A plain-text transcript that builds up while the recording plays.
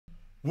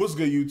What's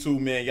good, YouTube,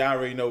 man? Y'all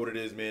already know what it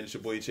is, man. It's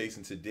your boy Chase,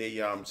 and today,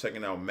 y'all, I'm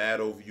checking out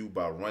Mad Over You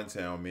by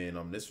Runtown, man.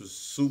 This was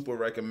super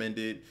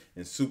recommended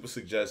and super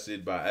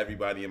suggested by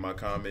everybody in my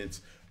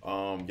comments.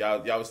 Y'all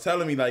was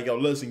telling me, like, yo,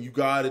 listen, you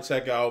gotta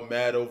check out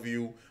Mad Over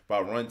You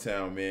by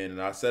Runtown, man. And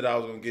I said I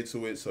was gonna get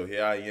to it, so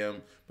here I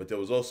am. But there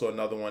was also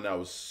another one that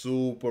was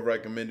super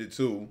recommended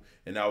too,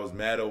 and that was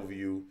Mad Over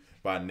You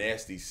by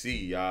Nasty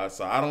C, y'all.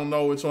 So I don't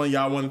know which one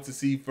y'all wanted to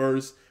see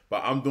first,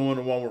 but I'm doing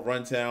the one with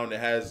Runtown that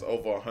has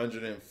over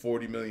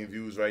 140 million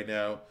views right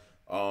now.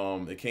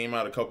 It came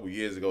out a couple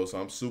years ago, so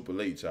I'm super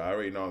late, y'all. I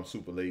already know I'm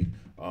super late.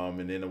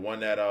 And then the one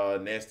that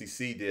Nasty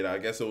C did, I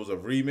guess it was a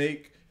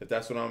remake, if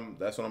that's what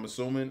I'm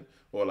assuming,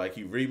 or like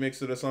he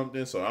remixed it or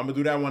something. So I'm gonna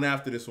do that one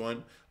after this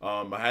one.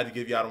 I had to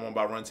give y'all the one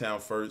by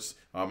Runtown first.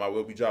 I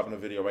will be dropping a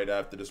video right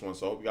after this one,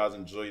 so I hope you guys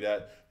enjoy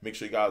that. Make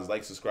sure you guys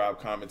like, subscribe,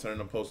 comment, turn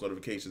on post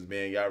notifications,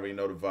 man. Y'all already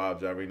know the vibes.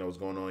 Y'all already know what's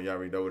going on. Y'all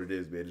already know what it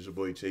is, man. It's your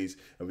boy Chase,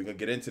 and we're gonna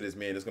get into this,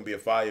 man. It's gonna be a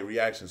fire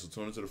reaction, so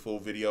tune into the full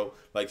video.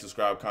 Like,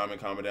 subscribe,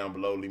 comment down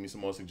below. Leave me some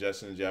more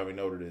suggestions. Y'all already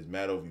know what it is.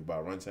 Mad Over You by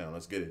Runtown.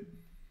 Let's get it.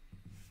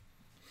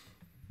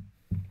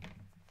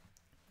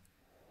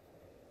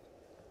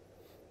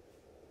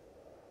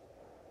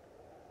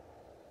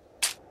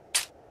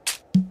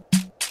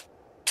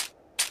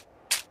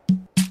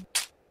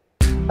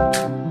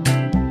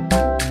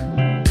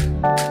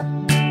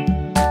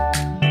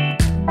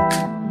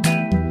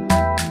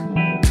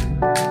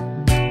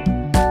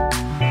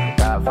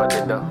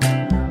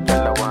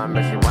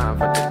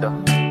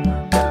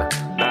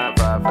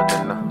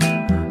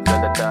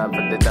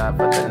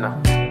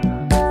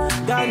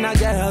 Ghana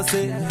girl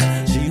say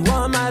she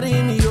want marry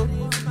me, yo.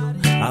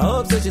 I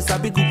hope say she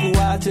sabi kuku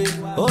wache.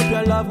 Hope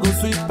your love go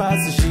sweet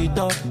past the sheet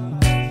up.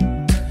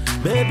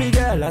 Baby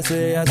girl, I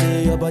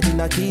say your body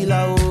na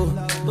killer,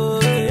 oh.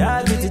 Oh, yeah,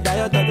 I get it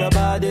diet of your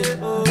body,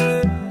 oh,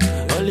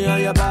 only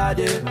on your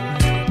body.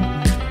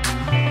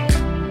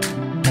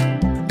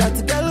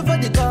 That girl for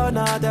the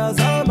corner, there's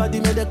somebody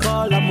made a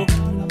call,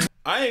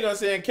 I ain't gonna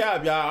say in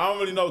cap, y'all. I don't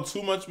really know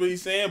too much what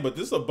he's saying, but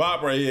this is a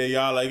bop right here,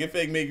 y'all. Like, it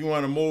make you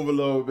want to move a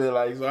little bit.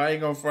 Like, so I ain't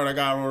gonna front. I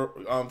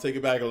gotta take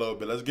it back a little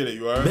bit. Let's get it,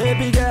 you heard?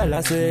 Baby girl,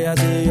 I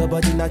say your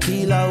body na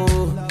killer,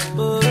 oh.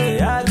 Oh,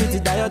 yeah, I get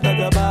it diet of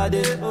your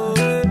body, oh,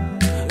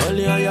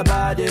 only on your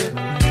body.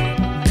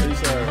 Yes,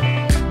 sir.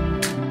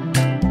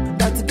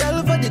 That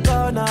girl for the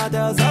corner,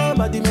 there's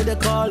somebody made a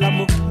call,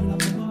 where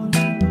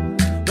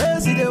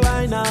see the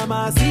wine,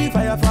 I see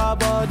fire for her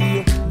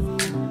body, oh.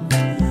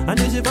 And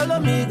if you follow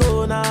me,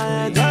 go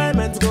now,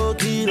 enjoyment go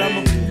kill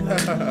em.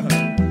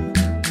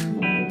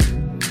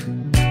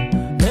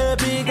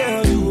 Baby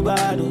girl, you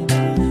bad, oh.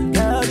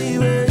 Girl, the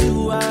way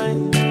you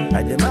whine,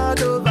 I demand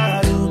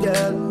over you,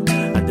 girl.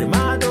 I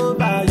demand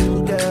over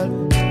you,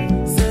 girl.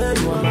 Say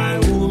you are my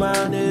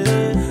woman,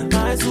 eh,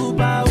 my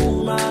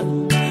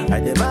superwoman. I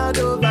demand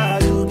over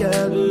you,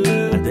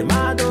 girl. I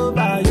demand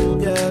over you,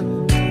 girl.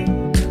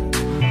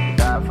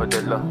 Die for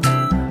the love.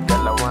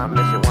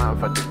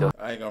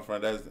 I ain't gonna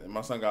front. That's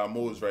my son got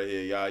moves right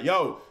here, y'all.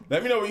 Yo,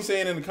 let me know what you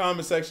saying in the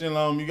comment section.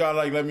 You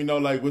gotta let me know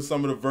what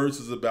some of the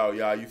verses about,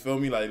 y'all. You feel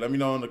me? Let me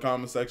know in the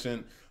comment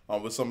section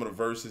what some of the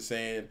verses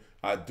saying.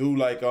 I do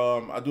like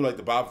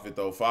the bop of it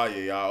though. Fire,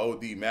 y'all.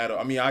 OD mad.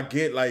 I mean, I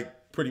get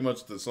pretty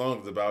much the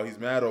song's about. He's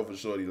mad over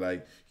shorty.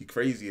 He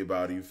crazy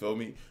about it. You feel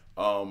me?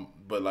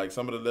 But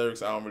some of the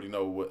lyrics, I don't really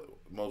know what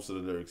most of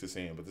the lyrics are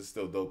saying. But this is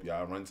still dope,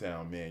 y'all.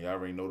 Runtown, man. Y'all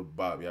already know the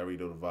bop. Y'all already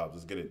know the vibes.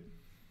 Let's get it.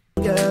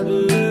 Girl,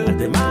 I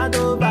demand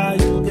over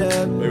you,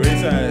 girl. Wait, what you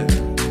saying?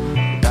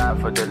 Die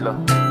for the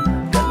love.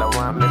 Girl, I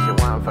want me, she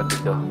want for the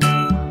dough.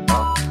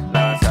 Oh,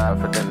 now it's hard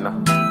for the no.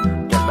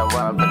 Girl, I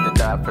want for the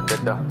die for the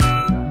dough.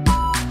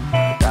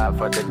 Die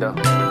for the dough.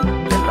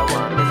 Girl, I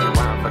want me, she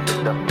want for the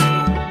dough.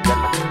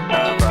 Girl, I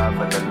die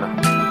for the no.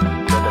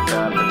 Girl, I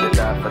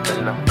die for the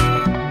no.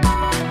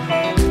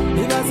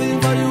 If I sing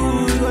for you,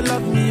 you gon'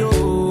 love me,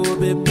 oh.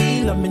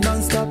 Baby, love me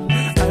non-stop.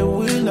 I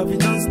will love you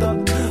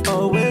non-stop.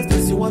 Always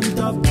place you on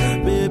top.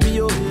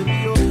 Baby, oh,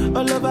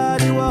 all over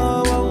the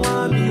world,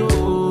 want me,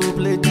 oh.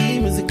 Play the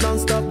music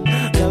non-stop.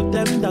 Tell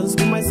them dance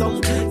to my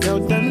song. Tell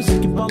them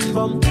shake it bum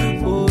bum.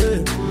 Oh,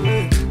 eh.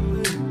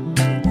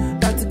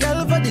 That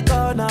girl for the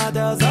corner,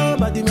 there's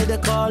somebody made a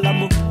call,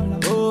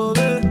 oh,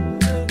 eh.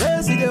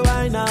 Where see the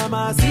wine,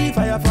 I see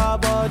fire for her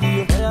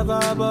body, fire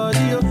for her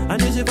body, oh.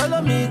 And if she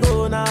follow me,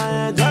 go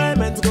now,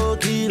 enjoyment go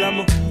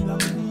kill,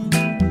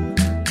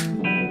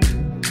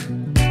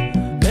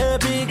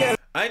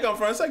 I ain't gonna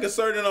front. It's like a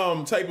certain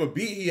type of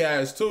beat he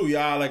has too,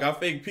 y'all. I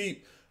fake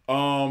peep.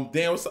 Damn,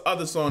 what's the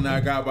other song that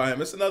I got by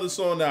him? It's another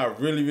song that I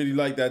really, really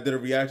like that I did a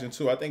reaction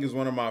to. I think it's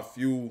one of my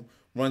few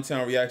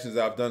Runtown reactions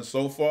that I've done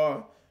so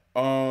far.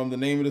 The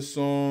name of the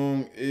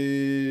song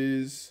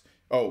is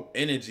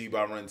Energy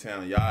by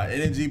Runtown, y'all.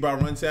 Energy by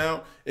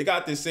Runtown. It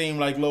got the same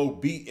little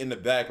beat in the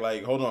back.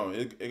 Hold on.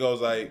 It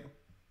goes like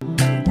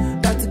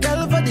that's a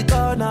girl for the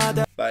corner.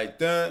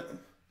 Dun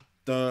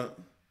dun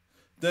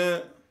dun.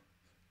 Dun.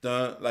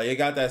 It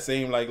got that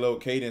same little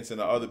cadence in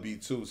the other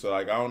beat too. So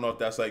I don't know if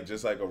that's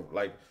just a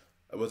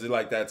Was it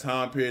like that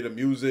time period of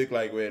music,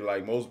 like where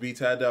like most beats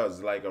had that? Was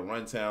it like a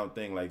Runtown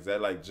thing? Like is that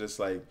like just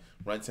like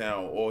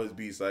Runtown, all his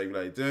beats like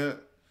dun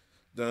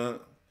dun?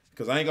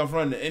 Because I ain't gonna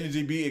front the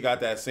energy beat. It got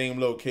that same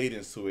low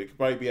cadence to it. It could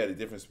probably be at a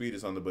different speed or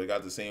something, but it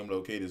got the same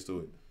low cadence to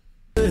it.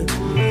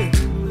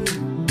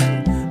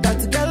 Got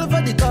the girl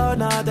for the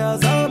corner, tell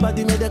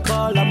somebody made a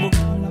call. I'm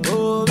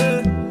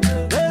over.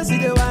 They see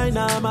the wine,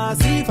 I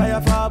see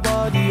fire for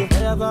body,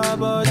 fire for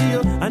body.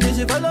 And if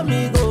she follow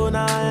me, go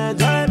now,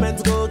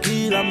 enjoyment go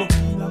kill. I'm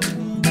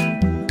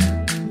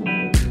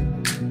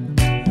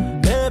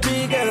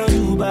baby girl,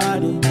 you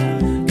body,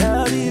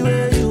 girl, the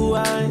way you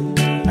whine,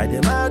 I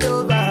demand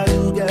over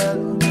you,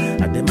 girl.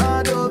 I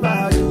demand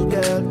over you,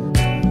 girl.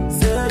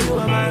 Say you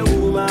are my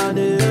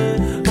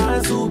woman,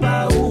 my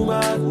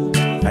superwoman.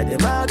 I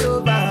demand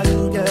over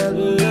you, girl.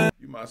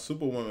 You my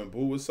superwoman,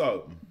 boo. What's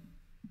up?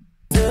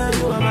 Say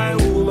you are my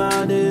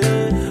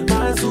woman,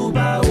 my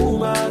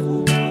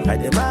superwoman. I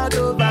demand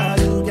over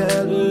you,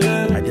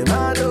 girl. I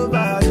demand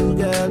over you,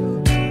 girl.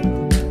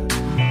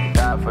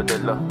 Die for the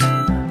love.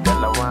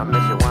 Girl, I want me,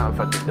 she want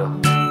for the dough.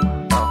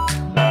 Oh,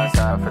 last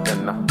side for the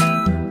no.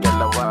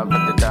 Girl, I want for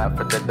the die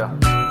for the dough.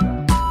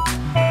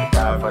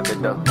 Die for the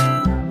dough.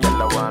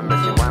 Girl, I want me,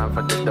 she want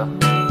for the dough.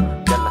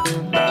 Girl, I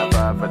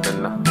die for the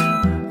no.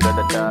 Girl,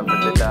 I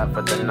die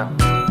for the no.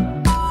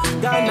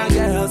 Ghana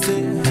girl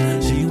say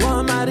she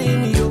want marry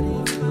me, yo.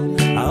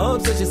 I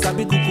hope so she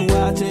sabi kuku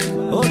wache.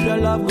 Hope your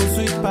love go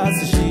sweet past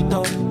the sheet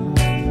up.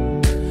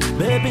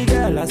 Baby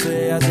girl, I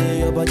say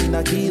your body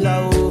na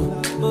killer,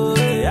 oh. Oh,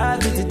 yeah, I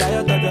beat it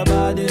tired of your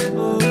body,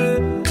 oh,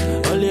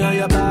 only on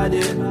your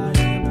body.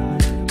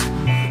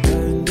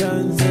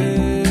 Dun,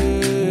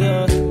 say,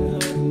 yeah.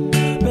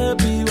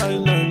 Baby, why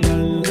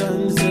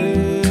dun,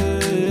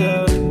 say,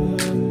 yeah.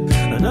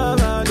 And I'm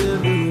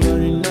baby,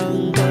 why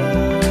dun,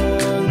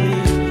 call me.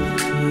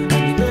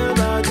 And you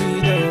never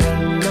did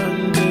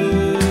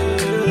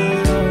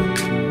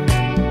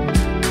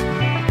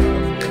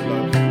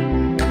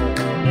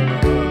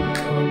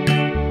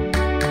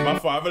My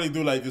fault. I really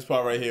do like this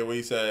part right here where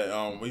he said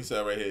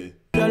right here.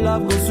 your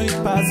love go sweet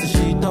past the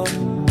sheet up.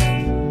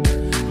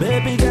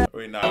 Baby girl,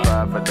 Wait, nah. Oh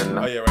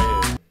yeah, right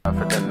here.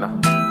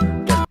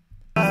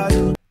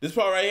 This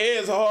part right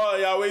here is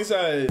hard, y'all. What he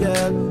said?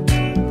 girl.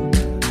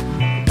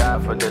 Die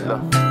for the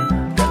love.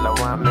 Girl, I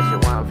want me, she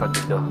want for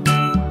the dough.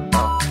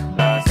 Oh,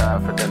 last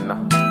side for the no.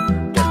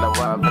 Girl, I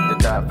want for the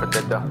die for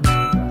the dough.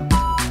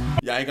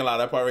 Yeah, I ain't gonna lie,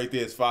 that part right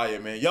there is fire,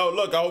 man. Yo,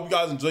 look, I hope you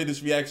guys enjoyed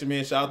this reaction,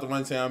 man. Shout out to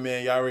Runtown,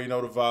 man. Y'all already know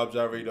the vibes.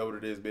 Y'all already know what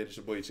it is, man. It's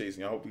your boy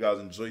Chasing. I hope you guys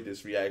enjoyed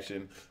this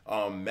reaction.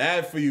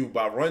 Mad for You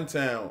by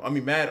Runtown. I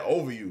mean, Mad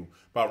Over You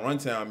by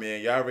Runtown,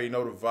 man. Y'all already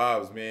know the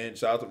vibes, man.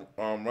 Shout out to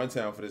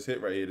Runtown for this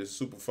hit right here. This is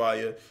super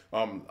fire.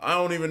 I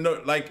don't even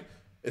know, like,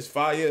 it's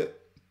fire.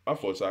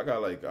 Unfortunately, I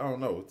got like, I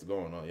don't know what's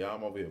going on. Y'all,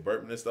 I'm over here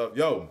burping and stuff.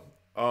 Yo,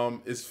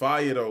 it's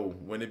fire though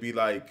when it be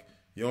like,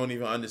 you don't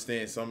even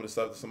understand some of the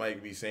stuff that somebody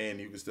could be saying.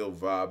 You can still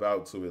vibe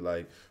out to it,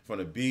 like from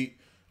the beat,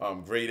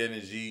 great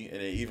energy, and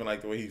then even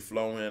like the way he's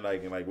flowing,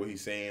 like and like what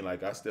he's saying,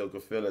 like I still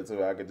could feel it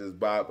too. I could just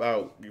vibe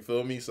out. You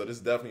feel me? So this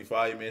is definitely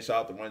fire, man.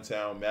 Shout out to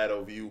Runtown, Mad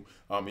Over You.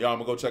 Y'all, I'm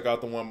gonna go check out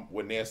the one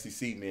with Nasty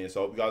C, man. So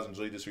I hope you guys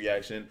enjoyed this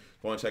reaction.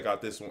 Go and check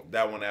out this one,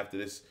 that one after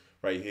this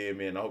right here,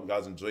 man. I hope you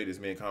guys enjoyed this,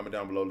 man. Comment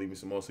down below, leave me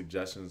some more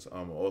suggestions.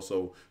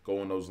 Also go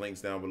on those links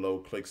down below,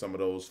 click some of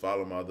those,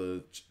 follow my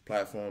other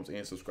platforms,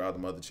 and subscribe to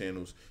my other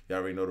channels. Y'all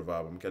already know the vibe.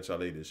 I'm gonna catch y'all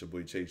later. It's your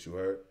boy Chase, you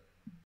heard?